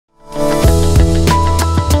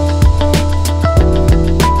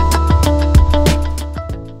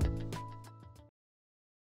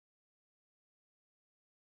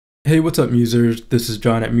Hey, what's up users? This is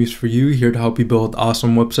John at Muse for You, here to help you build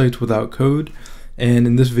awesome websites without code. And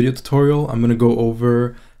in this video tutorial, I'm going to go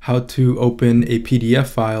over how to open a PDF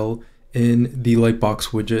file in the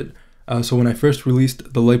Lightbox widget. So when I first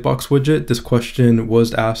released the Lightbox widget, this question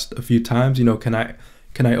was asked a few times, can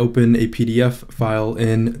I open a PDF file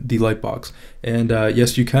in the Lightbox? And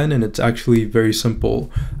yes, you can, and it's actually very simple.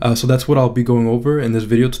 So that's what I'll be going over in this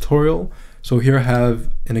video tutorial. So here I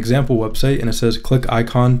have an example website and it says click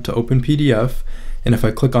icon to open PDF. And if I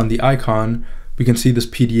click on the icon, we can see this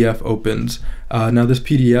PDF opens. Now this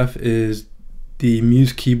PDF is the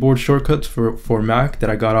Muse keyboard shortcuts for Mac that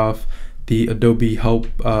I got off the Adobe Help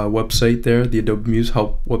website there, the Adobe Muse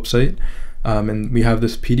Help website. And we have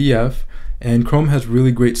this PDF, and Chrome has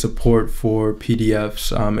really great support for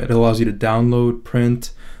PDFs. It allows you to download,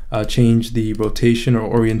 print, change the rotation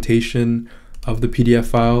or orientation of the PDF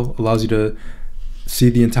file, allows you to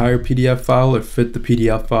see the entire PDF file or fit the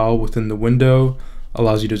PDF file within the window,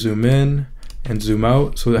 allows you to zoom in and zoom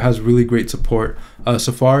out. So it has really great support.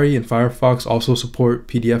 Safari and Firefox also support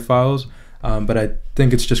PDF files, but I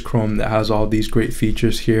think it's just Chrome that has all these great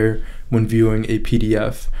features here when viewing a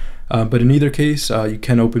PDF. But in either case, you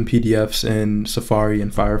can open PDFs in Safari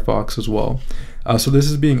and Firefox as well. So this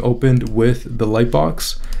is being opened with the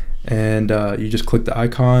Lightbox, and you just click the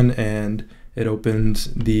icon and it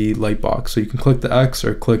opens the Lightbox. So you can click the X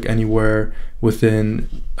or click anywhere within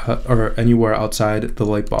or anywhere outside the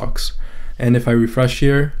Lightbox. And if I refresh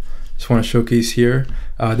here, just want to showcase here,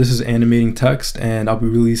 this is animating text, and I'll be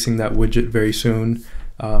releasing that widget very soon.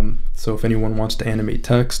 So if anyone wants to animate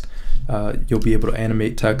text, you'll be able to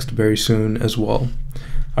animate text very soon as well.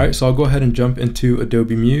 All right, so I'll go ahead and jump into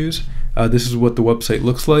Adobe Muse. This is what the website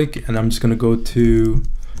looks like, and I'm just going to go to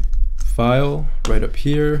File right up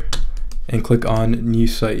here and click on New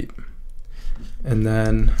Site. And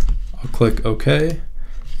then I'll click OK,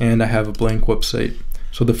 and I have a blank website.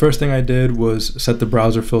 So the first thing I did was set the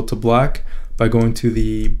browser fill to black by going to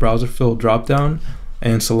the browser fill dropdown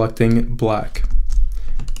and selecting black.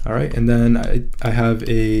 All right, and then I have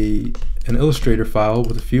an Illustrator file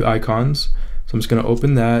with a few icons. So I'm just going to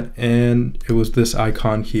open that, and it was this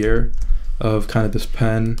icon here of kind of this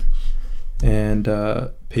pen and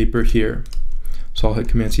paper here. So I'll hit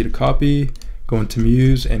Command C to copy, go into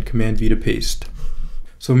Muse, and Command V to paste.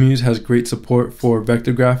 So Muse has great support for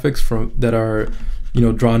vector graphics that are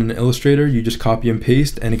drawn in Illustrator. You just copy and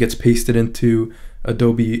paste, and it gets pasted into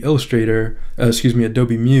Adobe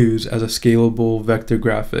Adobe Muse as a scalable vector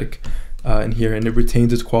graphic in here, and it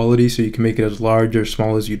retains its quality, so you can make it as large or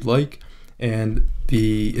small as you'd like, and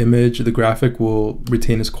the image, the graphic, will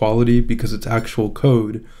retain its quality because it's actual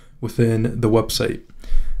code within the website.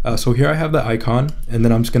 So here I have the icon, and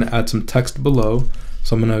then I'm just going to add some text below.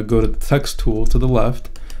 So I'm going to go to the text tool to the left.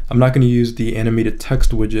 I'm not going to use the animated text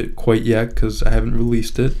widget quite yet because I haven't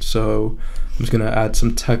released it. So I'm just going to add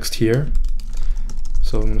some text here.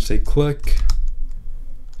 So I'm going to say click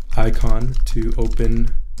icon to open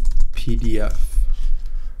PDF.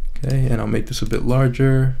 Okay, and I'll make this a bit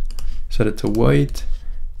larger, set it to white,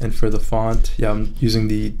 and for the font, I'm using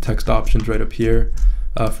the text options right up here.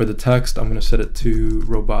 For the text, I'm going to set it to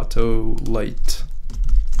Roboto Light.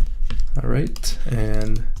 All right,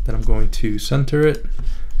 and then I'm going to center it,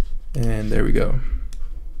 and there we go.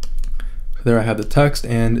 So there I have the text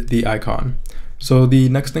and the icon. So the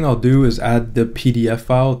next thing I'll do is add the PDF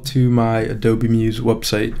file to my Adobe Muse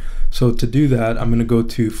website. So to do that, I'm going to go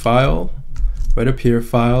to File, right up here,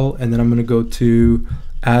 File, and then I'm going to go to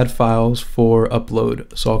Add Files for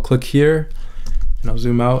Upload. So I'll click here, and I'll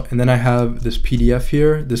zoom out, and then I have this PDF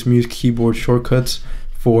here, this Muse keyboard shortcuts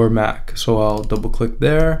for Mac. So I'll double click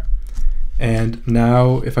there, and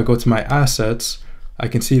now if I go to my assets, I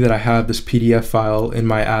can see that I have this PDF file in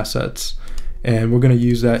my assets, and we're going to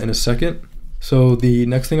use that in a second. So the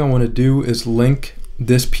next thing I want to do is link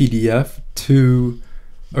this PDF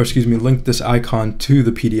link this icon to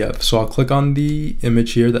the PDF. So I'll click on the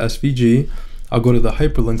image here, the SVG, I'll go to the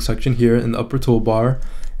hyperlink section here in the upper toolbar,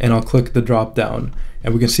 and I'll click the drop down,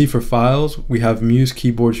 and we can see for files we have Muse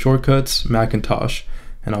keyboard shortcuts Macintosh,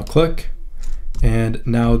 and I'll click, and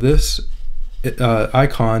now this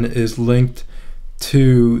icon is linked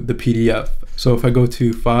to the PDF. So if I go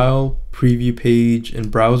to File, Preview Page in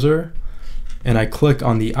Browser, and I click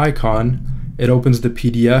on the icon, it opens the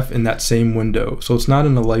PDF in that same window. So it's not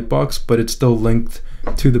in the Lightbox, but it's still linked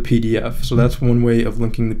to the PDF. So that's one way of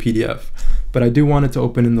linking the PDF. But I do want it to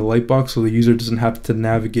open in the Lightbox so the user doesn't have to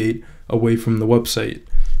navigate away from the website.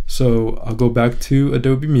 So I'll go back to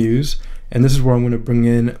Adobe Muse, and this is where I'm going to bring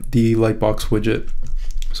in the Lightbox widget.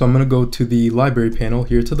 So I'm going to go to the library panel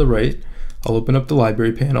here to the right. I'll open up the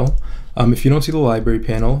library panel. If you don't see the library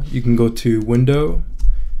panel, you can go to Window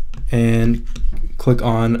and click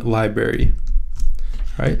on Library.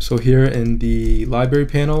 All right, so here in the library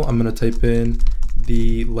panel, I'm going to type in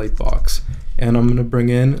the Lightbox, and I'm going to bring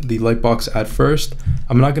in the Lightbox at first.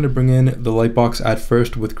 I'm not going to bring in the Lightbox at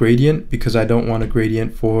first with gradient because I don't want a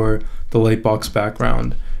gradient for the Lightbox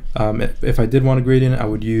background. If I did want a gradient, I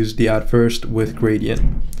would use the at first with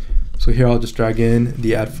gradient. So here I'll just drag in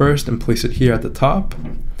the at first and place it here at the top,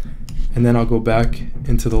 and then I'll go back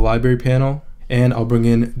into the library panel and I'll bring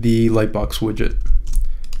in the Lightbox widget.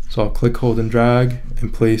 So I'll click, hold, and drag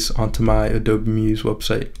and place onto my Adobe Muse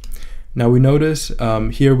website. Now we notice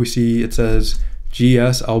here we see it says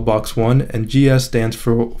GS LBox1, and GS stands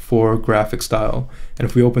for graphic style. And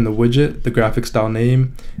if we open the widget, the graphic style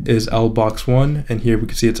name is LBox1, and here we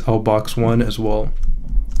can see it's LBox1 as well.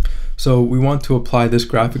 So we want to apply this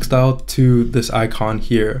graphic style to this icon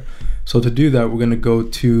here. So to do that, we're going to go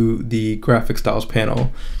to the graphic styles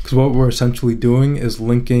panel, because what we're essentially doing is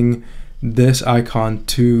linking this icon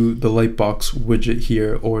to the Lightbox widget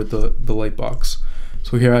here, or the Lightbox.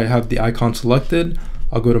 So here I have the icon selected.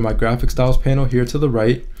 I'll go to my graphic styles panel here to the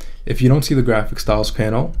right. If you don't see the graphic styles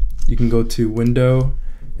panel, you can go to Window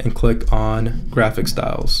and click on Graphic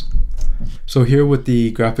Styles. So here with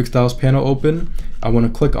the graphic styles panel open, I want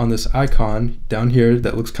to click on this icon down here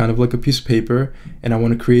that looks kind of like a piece of paper, and I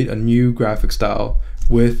want to create a new graphic style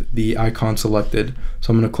with the icon selected.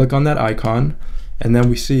 So I'm going to click on that icon, and then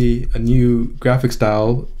we see a new graphic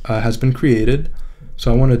style has been created.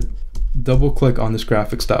 So I want to double click on this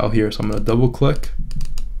graphic style here. So I'm going to double click,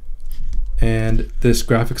 and this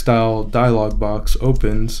graphic style dialog box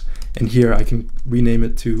opens, and here I can rename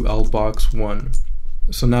it to LBox1.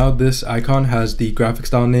 So now this icon has the graphic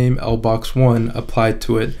style name LBox1 applied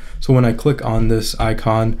to it. So when I click on this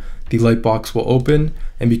icon, the Lightbox will open,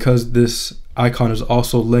 and because this icon is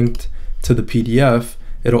also linked to the PDF,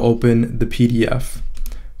 it'll open the PDF.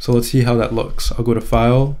 So let's see how that looks. I'll go to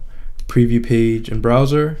File, Preview Page in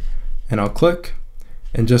Browser, and I'll click,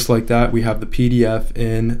 and just like that we have the PDF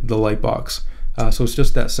in the Lightbox. So it's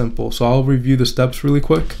just that simple. So I'll review the steps really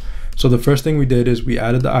quick. So the first thing we did is we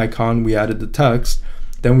added the icon, we added the text,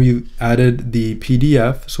 then we added the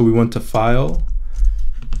PDF. So we went to File,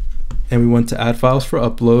 and we went to Add Files for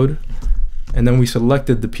Upload, and then we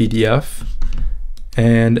selected the PDF,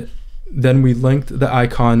 and then we linked the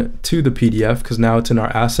icon to the PDF because now it's in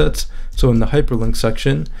our assets. So in the hyperlink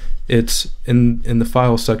section, it's in the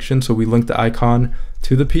file section. So we linked the icon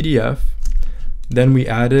to the PDF. Then we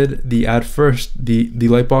added the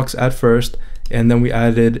Lightbox at first, and then we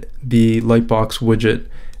added the Lightbox widget.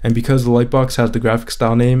 And because the Lightbox has the graphic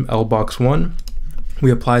style name LBox1, we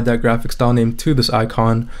applied that graphic style name to this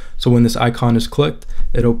icon. So when this icon is clicked,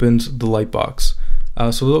 it opens the Lightbox.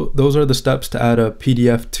 So those are the steps to add a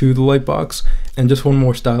PDF to the Lightbox. And just one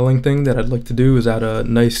more styling thing that I'd like to do is add a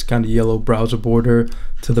nice kind of yellow browser border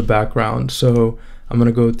to the background. So I'm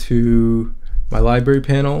going to go to my library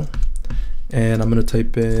panel, and I'm going to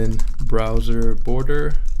type in browser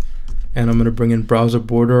border, and I'm going to bring in browser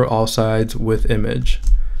border all sides with image.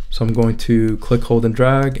 So I'm going to click, hold, and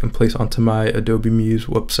drag and place onto my Adobe Muse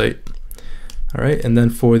website. All right, and then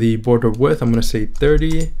for the border width, I'm going to say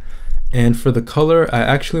 30. And for the color, I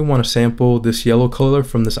actually want to sample this yellow color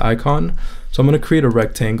from this icon. So I'm going to create a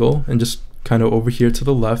rectangle and just kind of over here to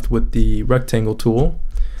the left with the rectangle tool.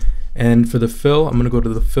 And for the fill, I'm going to go to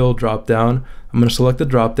the fill drop down. I'm going to select the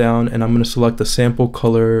drop down, and I'm going to select the sample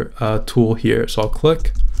color tool here. So I'll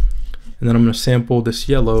click, and then I'm going to sample this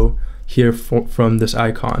yellow here from this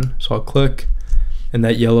icon. So I'll click, and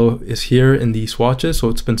that yellow is here in the swatches. So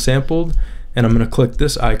it's been sampled, and I'm going to click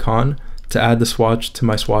this icon to add the swatch to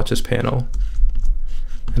my swatches panel,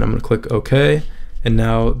 and I'm going to click OK, and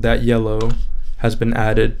now that yellow has been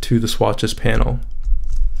added to the swatches panel.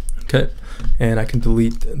 Okay, and I can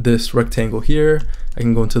delete this rectangle here. I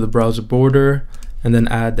can go into the browser border and then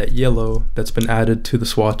add that yellow that's been added to the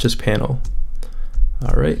swatches panel.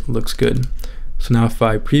 All right, looks good. So now if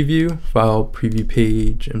I preview, File, Preview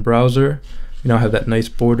Page in Browser, we now have that nice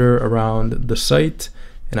border around the site,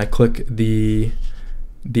 and I click the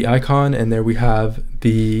icon, and there we have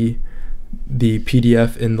the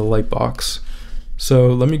PDF in the Lightbox.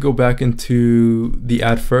 So let me go back into the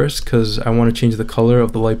add first because I want to change the color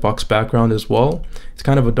of the Lightbox background as well. It's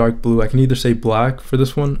kind of a dark blue. I can either say black for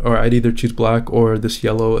this one, or I'd either choose black or this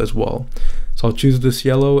yellow as well. So I'll choose this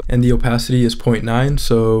yellow, and the opacity is 0.9,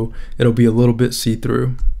 so it'll be a little bit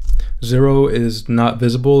see-through. 0 is not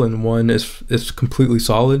visible, and 1 is completely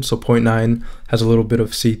solid, so 0.9 has a little bit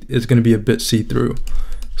of it's going to be a bit see-through.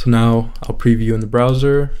 So now I'll preview in the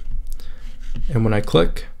browser, and when I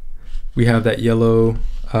click, we have that yellow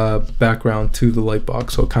background to the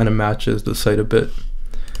Lightbox, so it kind of matches the site a bit.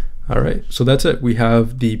 All right, so that's it. We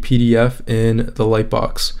have the PDF in the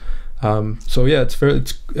Lightbox. So yeah, it's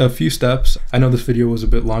a few steps. I know this video was a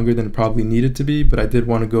bit longer than it probably needed to be, but I did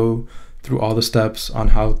want to go through all the steps on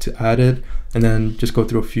how to add it, and then just go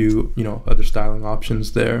through a few, other styling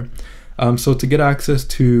options there. So to get access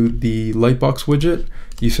to the Lightbox widget,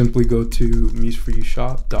 you simply go to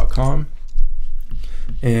museforYouShop.com,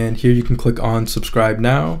 and here you can click on subscribe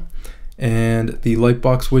now, and the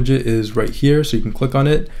Lightbox widget is right here, so you can click on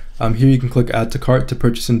it. Here you can click add to cart to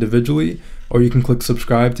purchase individually, or you can click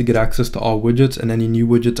subscribe to get access to all widgets and any new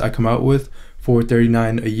widgets I come out with for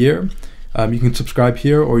 $39 a year. You can subscribe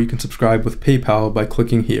here, or you can subscribe with PayPal by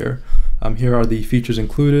clicking here. Here are the features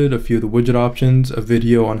included, a few of the widget options, a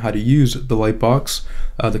video on how to use the Lightbox,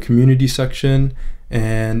 the community section,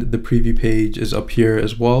 and the preview page is up here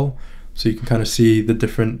as well. So you can kind of see the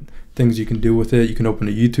different things you can do with it. You can open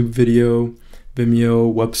a YouTube video,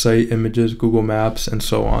 Vimeo, website, images, Google Maps, and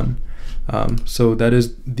so on. So that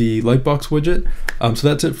is the Lightbox widget. So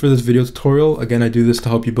that's it for this video tutorial. Again, I do this to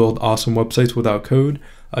help you build awesome websites without code.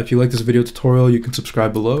 If you like this video tutorial, you can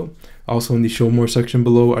subscribe below. Also in the show more section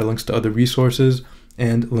below are links to other resources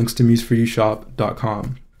and links to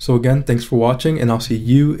museforYouShop.com. So again, thanks for watching, and I'll see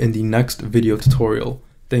you in the next video tutorial.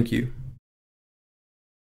 Thank you.